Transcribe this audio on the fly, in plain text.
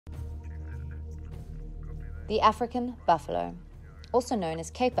The African buffalo, also known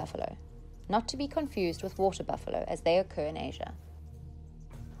as Cape buffalo, not to be confused with water buffalo as they occur in Asia.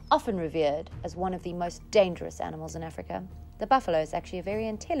 Often revered as one of the most dangerous animals in Africa, the buffalo is actually a very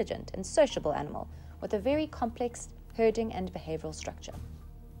intelligent and sociable animal with a very complex herding and behavioral structure.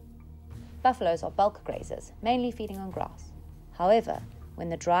 Buffaloes are bulk grazers, mainly feeding on grass. However, when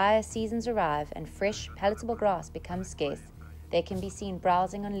the drier seasons arrive and fresh, palatable grass becomes scarce, they can be seen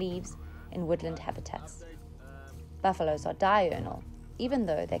browsing on leaves in woodland habitats. Buffaloes are diurnal, even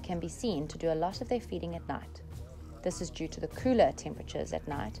though they can be seen to do a lot of their feeding at night. This is due to the cooler temperatures at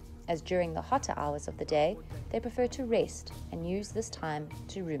night, as during the hotter hours of the day, they prefer to rest and use this time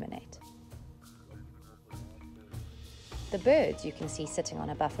to ruminate. The birds you can see sitting on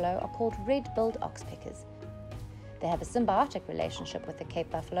a buffalo are called red-billed oxpeckers. They have a symbiotic relationship with the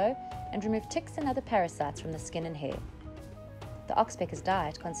Cape buffalo and remove ticks and other parasites from the skin and hair. The oxpecker's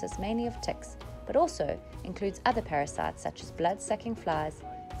diet consists mainly of ticks, but also includes other parasites such as blood-sucking flies,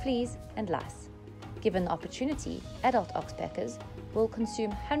 fleas, and lice. Given the opportunity, adult oxpeckers will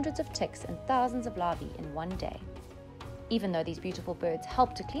consume hundreds of ticks and thousands of larvae in one day. Even though these beautiful birds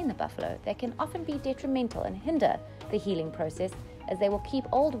help to clean the buffalo, they can often be detrimental and hinder the healing process, as they will keep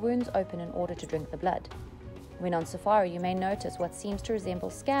old wounds open in order to drink the blood. When on safari, you may notice what seems to resemble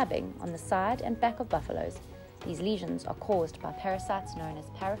scabbing on the side and back of buffaloes. These lesions are caused by parasites known as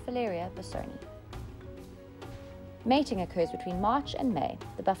Parafilaria bossoni. Mating occurs between March and May.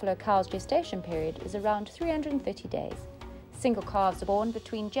 The buffalo cow's gestation period is around 330 days. Single calves are born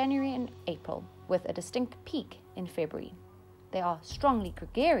between January and April, with a distinct peak in February. They are strongly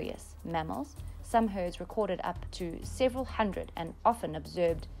gregarious mammals, some herds recorded up to several hundred and often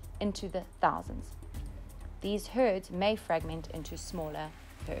observed into the thousands. These herds may fragment into smaller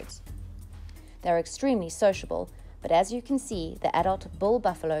herds. They are extremely sociable, but as you can see, the adult bull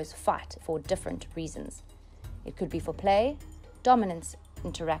buffaloes fight for different reasons. It could be for play, dominance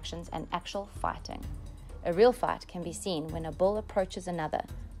interactions, and actual fighting. A real fight can be seen when a bull approaches another,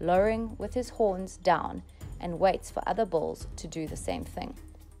 lowering with his horns down, and waits for other bulls to do the same thing.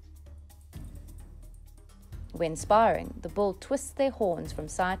 When sparring, the bull twists their horns from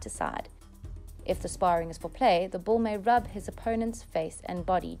side to side. If the sparring is for play, the bull may rub his opponent's face and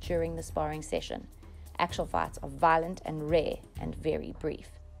body during the sparring session. Actual fights are violent and rare and very brief.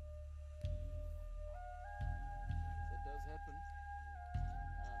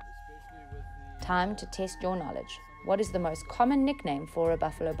 Time to test your knowledge. What is the most common nickname for a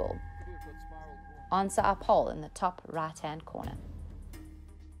buffalo bull? Answer our poll in the top right-hand corner.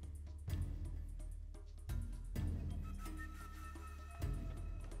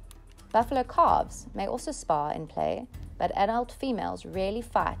 Buffalo calves may also spar in play, but adult females rarely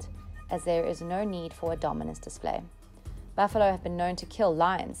fight, as there is no need for a dominance display. Buffalo have been known to kill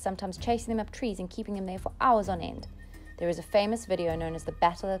lions, sometimes chasing them up trees and keeping them there for hours on end. There is a famous video known as the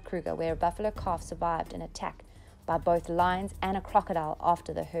Battle of Kruger, where a buffalo calf survived an attack by both lions and a crocodile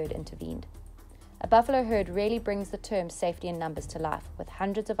after the herd intervened. A buffalo herd rarely brings the term safety in numbers to life, with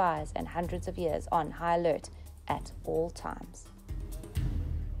hundreds of eyes and hundreds of ears on high alert at all times.